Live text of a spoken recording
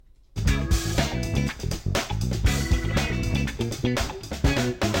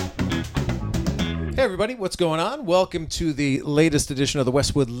Hey everybody, what's going on? Welcome to the latest edition of the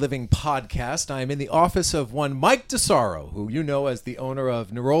Westwood Living Podcast. I am in the office of one Mike DiSarro, who you know as the owner of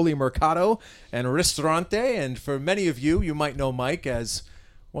Neroli Mercato and Ristorante. And for many of you, you might know Mike as,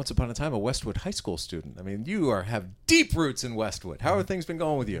 once upon a time, a Westwood high school student. I mean, you have deep roots in Westwood. How have things been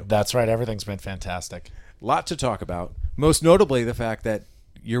going with you? That's right. Everything's been fantastic. Lot to talk about. Most notably, the fact that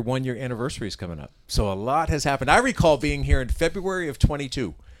your 1-year anniversary is coming up. So a lot has happened. I recall being here in February of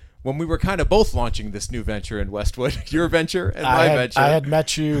 22. When we were kind of both launching this new venture in Westwood, your venture and my venture. I had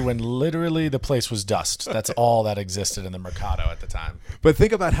met you when literally the place was dust. That's all that existed in the Mercado at the time. But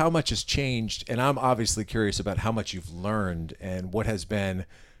think about how much has changed, and I'm obviously curious about how much you've learned and what has been,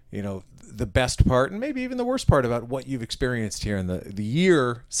 you know, the best part and maybe even the worst part about what you've experienced here in the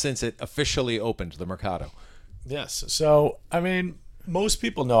year since it officially opened, the Mercado. Yes. So, I mean, most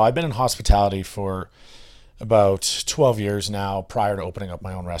people know I've been in hospitality for about 12 years now prior to opening up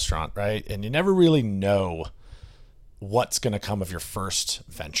my own restaurant, right? And you never really know what's going to come of your first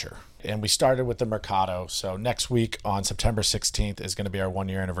venture. And we started with the Mercado. So next week on September 16th is going to be our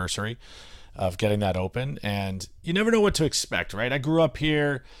 1-year anniversary of getting that open. And you never know what to expect, right? I grew up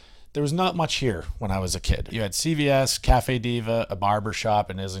here. There was not much here when I was a kid. You had CVS, Cafe Diva, a barber shop,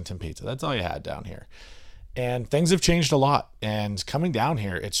 and Islington Pizza. That's all you had down here. And things have changed a lot. And coming down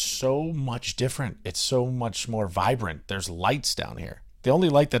here, it's so much different. It's so much more vibrant. There's lights down here. The only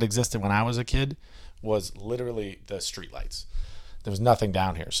light that existed when I was a kid was literally the street lights. There was nothing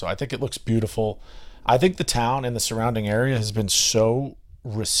down here. So I think it looks beautiful. I think the town and the surrounding area has been so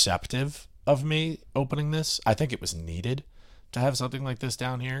receptive of me opening this. I think it was needed to have something like this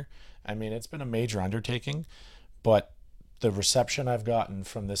down here. I mean, it's been a major undertaking, but the reception I've gotten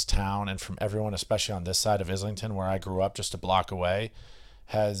from this town and from everyone, especially on this side of Islington, where I grew up just a block away,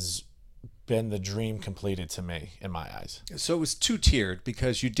 has been the dream completed to me in my eyes. So it was two-tiered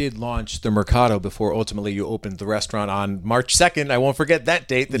because you did launch the Mercado before ultimately you opened the restaurant on March 2nd. I won't forget that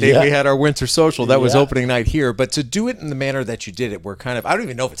date, the day we had our winter social. That was opening night here. But to do it in the manner that you did it, we're kind of, I don't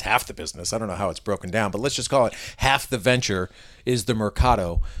even know if it's half the business. I don't know how it's broken down, but let's just call it half the venture is the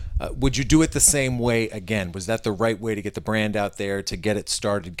Mercado. Would you do it the same way again? Was that the right way to get the brand out there, to get it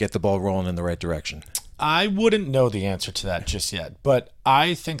started, get the ball rolling in the right direction? I wouldn't know the answer to that just yet, but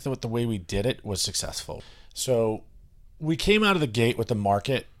I think that the way we did it was successful. So we came out of the gate with the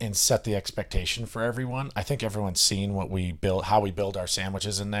market and set the expectation for everyone. I think everyone's seen what we build, how we build our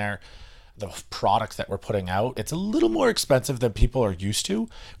sandwiches in there, the product that we're putting out. It's a little more expensive than people are used to,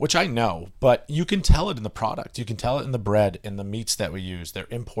 which I know, but you can tell it in the product. You can tell it in the bread, in the meats that we use. They're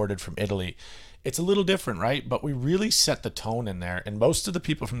imported from Italy. It's a little different, right? But we really set the tone in there. And most of the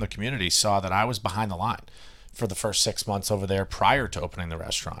people from the community saw that I was behind the line for the first 6 months over there prior to opening the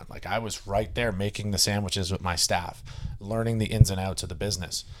restaurant. Like, I was right there making the sandwiches with my staff, learning the ins and outs of the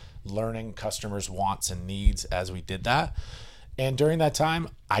business, learning customers' wants and needs as we did that. And during that time,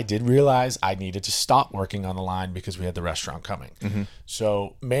 I did realize I needed to stop working on the line because we had the restaurant coming. Mm-hmm.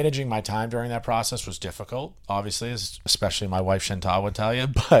 So managing my time during that process was difficult, obviously, especially my wife Chantal would tell you,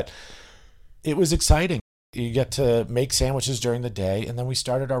 but it was exciting. You get to make sandwiches during the day, and then we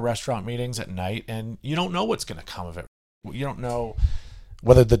started our restaurant meetings at night, and you don't know what's going to come of it. You don't know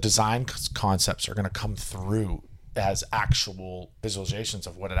whether the design concepts are going to come through as actual visualizations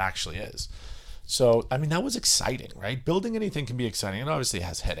of what it actually is. So, I mean, that was exciting, right? Building anything can be exciting. It obviously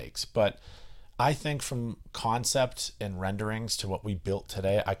has headaches, but I think from concept and renderings to what we built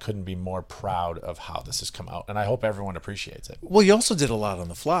today, I couldn't be more proud of how this has come out. And I hope everyone appreciates it. Well, you also did a lot on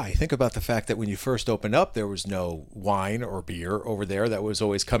the fly. Think about the fact that when you first opened up, there was no wine or beer over there. That was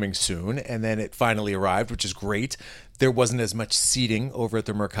always coming soon. And then it finally arrived, which is great. There wasn't as much seating over at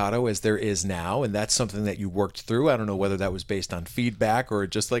the Mercado as there is now. And that's something that you worked through. I don't know whether that was based on feedback or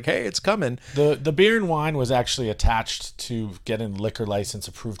just like, hey, it's coming. The beer and wine was actually attached to getting liquor license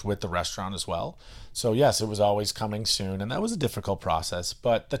approved with the restaurant as well. So yes, it was always coming soon. And that was a difficult process.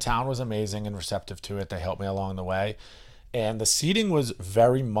 But the town was amazing and receptive to it. They helped me along the way. And the seating was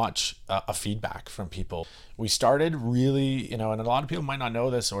very much a feedback from people. We started really, and a lot of people might not know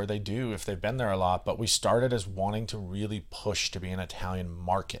this, or they do if they've been there a lot, but we started as wanting to really push to be an Italian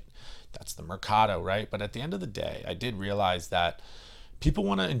market. That's the Mercado, right? But at the end of the day, I did realize that people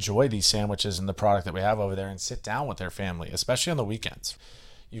want to enjoy these sandwiches and the product that we have over there and sit down with their family, especially on the weekends.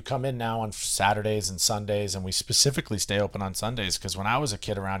 You come in now on Saturdays and Sundays, and we specifically stay open on Sundays because when I was a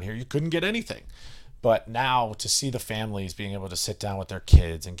kid around here, you couldn't get anything. But now to see the families being able to sit down with their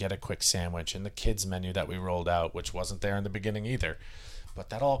kids and get a quick sandwich, and the kids menu that we rolled out, which wasn't there in the beginning either. But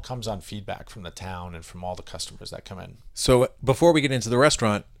that all comes on feedback from the town and from all the customers that come in. So before we get into the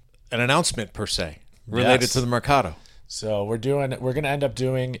restaurant, an announcement per se related to the Mercado. So we're going to end up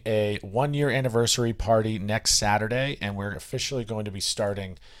doing a 1-year anniversary party next Saturday, and we're officially going to be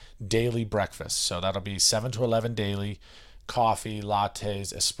starting daily breakfast. So that'll be 7 to 11 daily, coffee,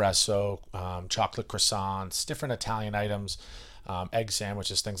 lattes, espresso, chocolate croissants, different Italian items, egg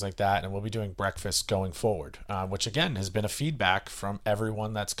sandwiches, things like that. And we'll be doing breakfast going forward, which again has been a feedback from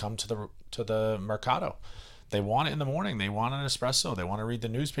everyone that's come to the Mercato. They want it in the morning. They want an espresso. They want to read the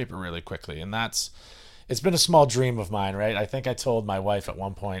newspaper really quickly. And it's been a small dream of mine, right? I think I told my wife at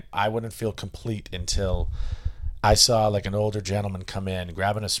one point I wouldn't feel complete until I saw like an older gentleman come in,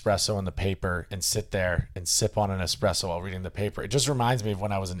 grab an espresso and the paper and sit there and sip on an espresso while reading the paper. It just reminds me of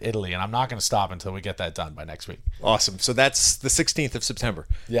when I was in Italy, and I'm not going to stop until we get that done by next week. Awesome. So that's the 16th of September.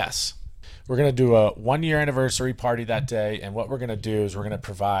 Yes. We're going to do a 1-year anniversary party that day, and what we're going to do is we're going to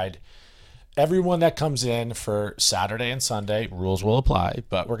provide everyone that comes in for Saturday and Sunday, rules will apply,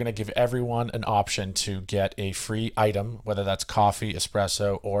 but we're going to give everyone an option to get a free item, whether that's coffee,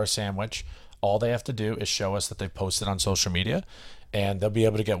 espresso, or a sandwich. All they have to do is show us that they've posted on social media, and they'll be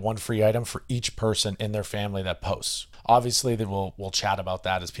able to get one free item for each person in their family that posts. Obviously, we'll chat about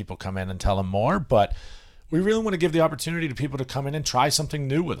that as people come in and tell them more, but we really want to give the opportunity to people to come in and try something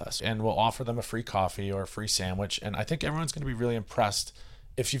new with us, and we'll offer them a free coffee or a free sandwich, and I think everyone's going to be really impressed.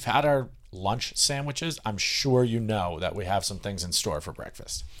 If you've had our lunch sandwiches, I'm sure you know that we have some things in store for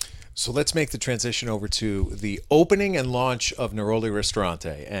breakfast. So let's make the transition over to the opening and launch of Neroli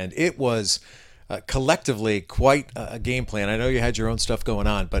Ristorante. And it was collectively quite a game plan. I know you had your own stuff going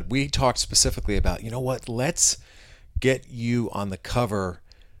on, but we talked specifically about, you know what, let's get you on the cover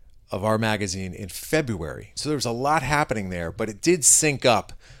of our magazine in February. So there was a lot happening there, but it did sync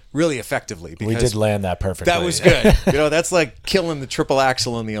up really effectively. We did land that perfectly. That was good. That's like killing the triple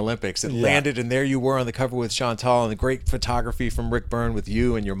axel in the Olympics. It landed, and there you were on the cover with Chantal, and the great photography from Rick Byrne with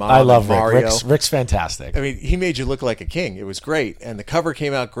you and your mom. I love Mario. Rick's fantastic. I mean, he made you look like a king. It was great, and the cover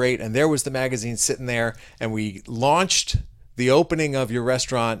came out great, and there was the magazine sitting there, and we launched the opening of your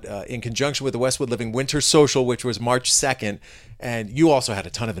restaurant in conjunction with the Westwood Living Winter Social, which was March 2nd, and you also had a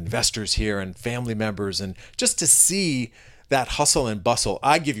ton of investors here and family members, and just to see that hustle and bustle.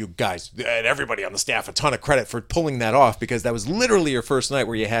 I give you guys and everybody on the staff a ton of credit for pulling that off, because that was literally your first night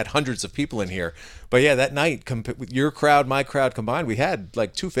where you had hundreds of people in here. But yeah, that night, with your crowd, my crowd combined, we had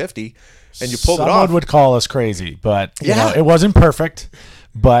like 250, and you pulled it off. Someone would call us crazy, but you know, it wasn't perfect.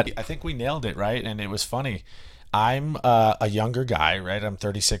 But I think we nailed it, right? And it was funny. I'm a younger guy, right? I'm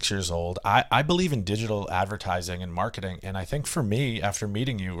 36 years old. I believe in digital advertising and marketing. And I think for me, after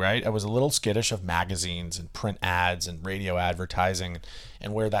meeting you, right, I was a little skittish of magazines and print ads and radio advertising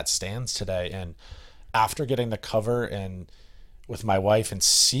and where that stands today. And after getting the cover and with my wife and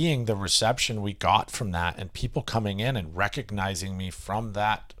seeing the reception we got from that and people coming in and recognizing me from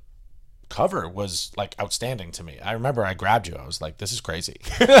that cover was like outstanding to me. I remember I grabbed you. I was like, this is crazy.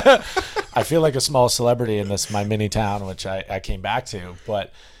 I feel like a small celebrity in my mini town, which I came back to,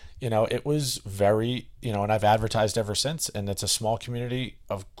 but it was very, and I've advertised ever since, and it's a small community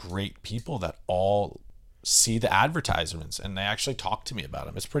of great people that all see the advertisements and they actually talk to me about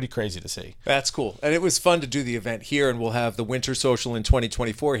them. It's pretty crazy to see. That's cool. And it was fun to do the event here, and we'll have the Winter Social in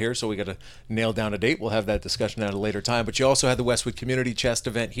 2024 here, so we got to nail down a date. We'll have that discussion at a later time. But you also had the Westwood Community Chest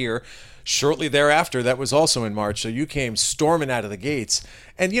event here shortly thereafter. That was also in March. So you came storming out of the gates.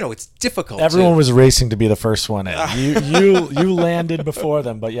 And, it's difficult. Everyone was racing to be the first one in. You landed before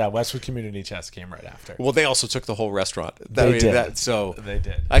them. But, yeah, Westwood Community Chest came right after. Well, they also took the whole restaurant. They did. They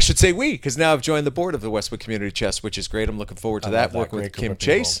did. I should say because now I've joined the board of the Westwood Community Chest, which is great. I'm looking forward to that, working with Kim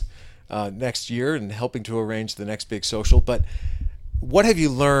Chase next year and helping to arrange the next big social. But what have you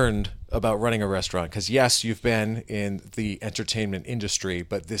learned about running a restaurant? Because yes, you've been in the entertainment industry,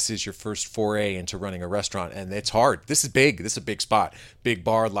 but this is your first foray into running a restaurant, and it's hard. This is big. This is a big spot. Big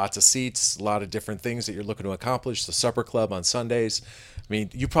bar, lots of seats, a lot of different things that you're looking to accomplish. The supper club on Sundays. I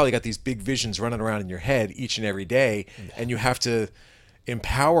mean, you probably got these big visions running around in your head each and every day, and you have to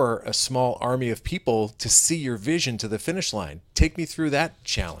empower a small army of people to see your vision to the finish line. Take me through that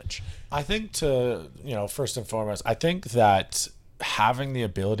challenge. I think first and foremost, I think that having the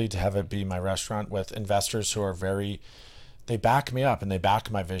ability to have it be my restaurant with investors who are they back me up and they back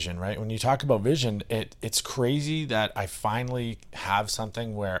my vision, right? When you talk about vision, it's crazy that I finally have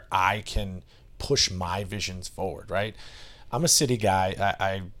something where I can push my visions forward, right? I'm a city guy.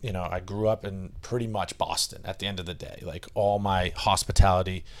 I grew up in pretty much Boston at the end of the day. Like all my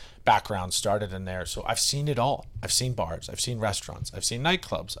hospitality background started in there. So I've seen it all. I've seen bars, I've seen restaurants, I've seen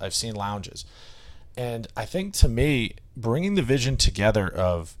nightclubs, I've seen lounges. And I think to me, bringing the vision together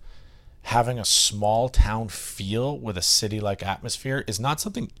of having a small town feel with a city-like atmosphere is not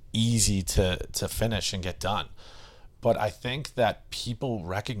something easy to finish and get done. but I think that people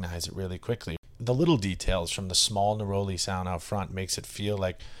recognize it really quickly. The little details from the small Neroli sound out front makes it feel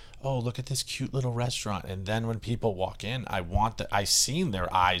like, oh, look at this cute little restaurant. And then when people walk in, I seen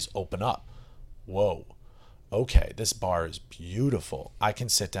their eyes open up. Whoa. Okay, this bar is beautiful. I can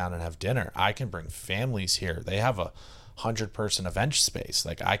sit down and have dinner. I can bring families here. They have a 100-person event space.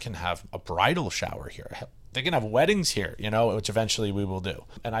 Like, I can have a bridal shower here. They can have weddings here, which eventually we will do.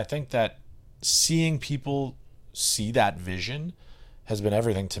 And I think that seeing people see that vision has been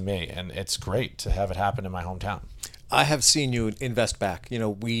everything to me. And it's great to have it happen in my hometown. I have seen you invest back.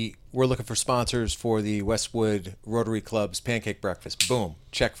 We're looking for sponsors for the Westwood Rotary Club's pancake breakfast. Boom.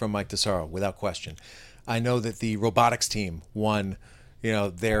 Check from Mike DiSarro, without question. I know that the robotics team won,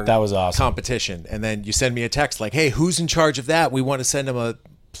 their that was awesome. competition. And then you send me a text like, hey, who's in charge of that? We want to send them a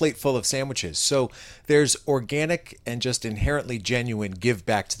plate full of sandwiches. So there's organic and just inherently genuine give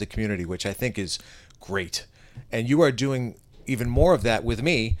back to the community, which I think is great. And you are doing even more of that with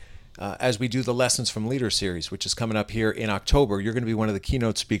me as we do the Lessons from Leaders series, which is coming up here in October. You're going to be one of the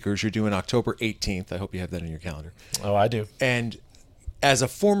keynote speakers. You're doing October 18th. I hope you have that in your calendar. Oh, I do. And as a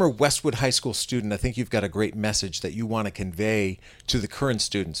former Westwood High School student, I think you've got a great message that you want to convey to the current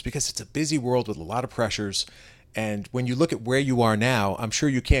students, because it's a busy world with a lot of pressures. And when you look at where you are now, I'm sure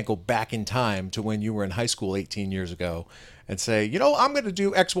you can't go back in time to when you were in high school 18 years ago and say, I'm going to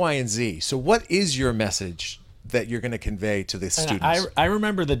do X, Y, and Z. So what is your message that you're going to convey to the students? I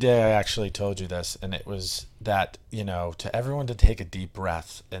remember the day I actually told you this, and it was that, to everyone to take a deep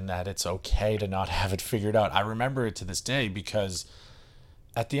breath and that it's okay to not have it figured out. I remember it to this day because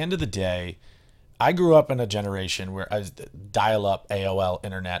at the end of the day, I grew up in a generation where I was dial-up AOL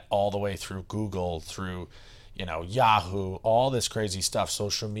internet all the way through Google, through, Yahoo, all this crazy stuff,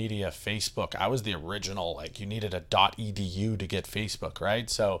 social media, Facebook. I was the original, you needed a .edu to get Facebook, right?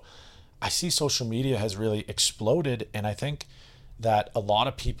 So I see social media has really exploded, and I think that a lot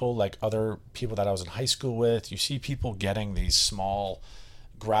of people, like other people that I was in high school with, you see people getting these small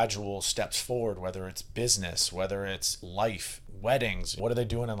gradual steps forward, whether it's business, whether it's life, weddings. What are they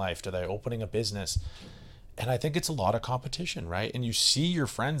doing in life? Are they opening a business? And I think it's a lot of competition, right? And you see your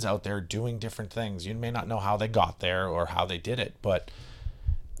friends out there doing different things. You may not know how they got there or how they did it, but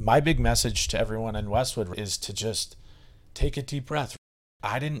my big message to everyone in Westwood is to just take a deep breath.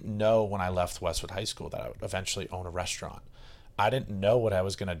 I didn't know when I left Westwood High School that I would eventually own a restaurant. I didn't know what I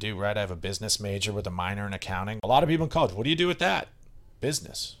was going to do, right? I have a business major with a minor in accounting. A lot of people in college, what do you do with that?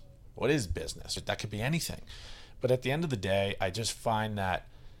 Business. What is business? That could be anything. But at the end of the day, I just find that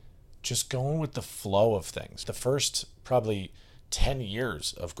just going with the flow of things. The first probably 10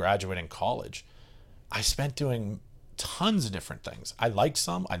 years of graduating college, I spent doing tons of different things. I liked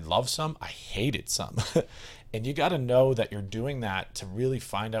some, I loved some, I hated some. And you got to know that you're doing that to really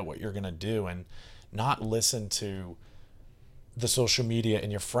find out what you're going to do and not listen to the social media and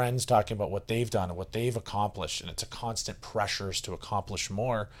your friends talking about what they've done and what they've accomplished. And it's a constant pressures to accomplish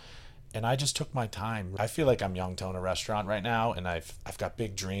more. And I just took my time. I feel like I'm young to own a restaurant right now, and I've got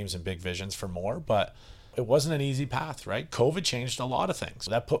big dreams and big visions for more, but it wasn't an easy path, right? COVID changed a lot of things.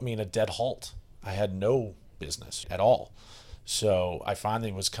 That put me in a dead halt. I had no business at all. So I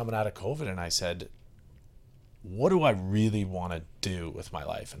finally was coming out of COVID, and I said, what do I really want to do with my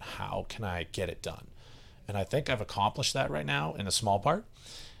life, and how can I get it done? And I think I've accomplished that right now in a small part,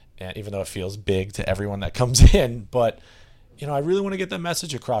 and even though it feels big to everyone that comes in, but I really want to get that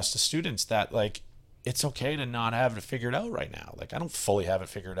message across to students that it's okay to not have it figured out right now. I don't fully have it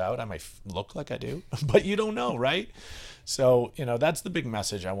figured out. I might look like I do, but you don't know, right? So, that's the big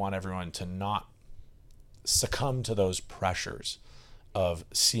message. I want everyone to not succumb to those pressures of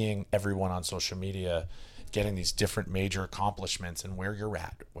seeing everyone on social media getting these different major accomplishments and where you're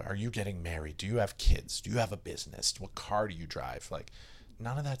at. Are you getting married? Do you have kids? Do you have a business? What car do you drive?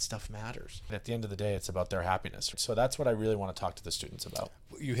 None of that stuff matters. At the end of the day, it's about their happiness. So that's what I really want to talk to the students about.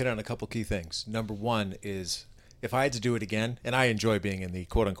 You hit on a couple key things. Number one is, if I had to do it again, and I enjoy being in the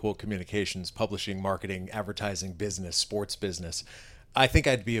quote-unquote communications, publishing, marketing, advertising business, sports business, I think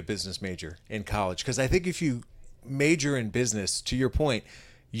I'd be a business major in college. Because I think if you major in business, to your point,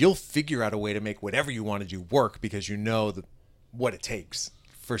 you'll figure out a way to make whatever you want to do work, because you know what it takes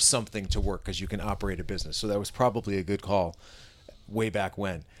for something to work, because you can operate a business. So that was probably a good call way back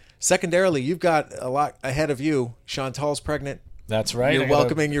when. Secondarily, you've got a lot ahead of you. Chantal's pregnant. That's right. You're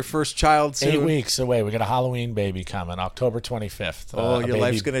welcoming your first child soon. 8 weeks away. We got a Halloween baby coming, October 25th. Oh, your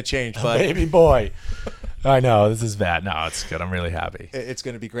life's going to change, bud. Baby boy. I know, this is bad. No, it's good. I'm really happy. It's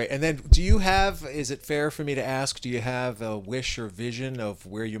going to be great. And then is it fair for me to ask, do you have a wish or vision of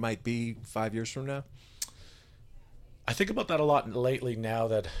where you might be 5 years from now? I think about that a lot lately now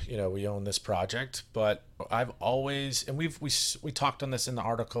that, we own this project, but I've always, and we talked on this in the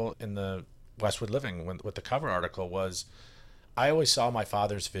article in the Westwood Living with the cover article, was I always saw my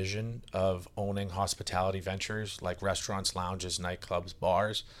father's vision of owning hospitality ventures like restaurants, lounges, nightclubs,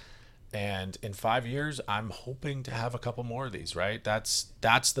 bars. And in 5 years, I'm hoping to have a couple more of these, right? That's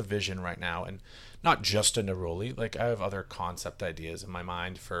the vision right now. And not just a Neroli. Like, I have other concept ideas in my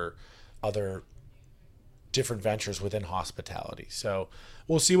mind for other different ventures within hospitality. So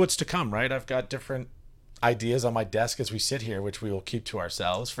we'll see what's to come, right? I've got different ideas on my desk as we sit here, which we will keep to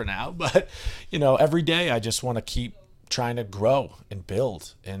ourselves for now. But, every day I just want to keep trying to grow and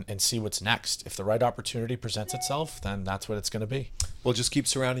build and see what's next. If the right opportunity presents itself, then that's what it's going to be. Well, just keep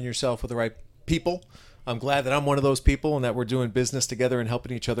surrounding yourself with the right people. I'm glad that I'm one of those people and that we're doing business together and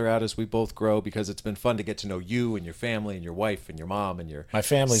helping each other out as we both grow, because it's been fun to get to know you and your family and your wife and your mom and your My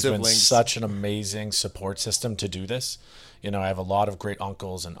family's siblings. been such an amazing support system to do this. I have a lot of great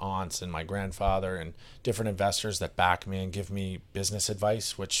uncles and aunts and my grandfather and different investors that back me and give me business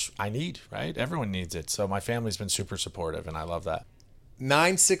advice, which I need, right? Everyone needs it. So my family's been super supportive, and I love that.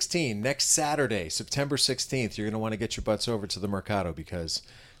 9/16, next Saturday, September 16th, you're going to want to get your butts over to the Mercato, because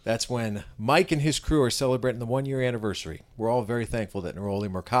that's when Mike and his crew are celebrating the 1-year anniversary. We're all very thankful that Neroli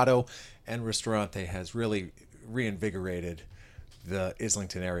Mercato and Ristorante has really reinvigorated the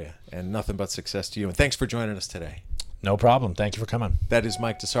Islington area, and nothing but success to you. And thanks for joining us today. No problem. Thank you for coming. That is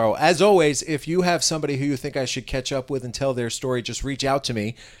Mike DiSarro. As always, if you have somebody who you think I should catch up with and tell their story, just reach out to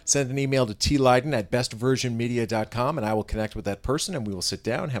me. Send an email to tleiden@bestversionmedia.com, and I will connect with that person, and we will sit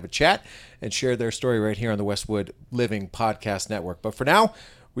down, have a chat, and share their story right here on the Westwood Living Podcast Network. But for now,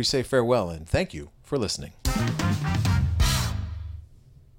 we say farewell and thank you for listening.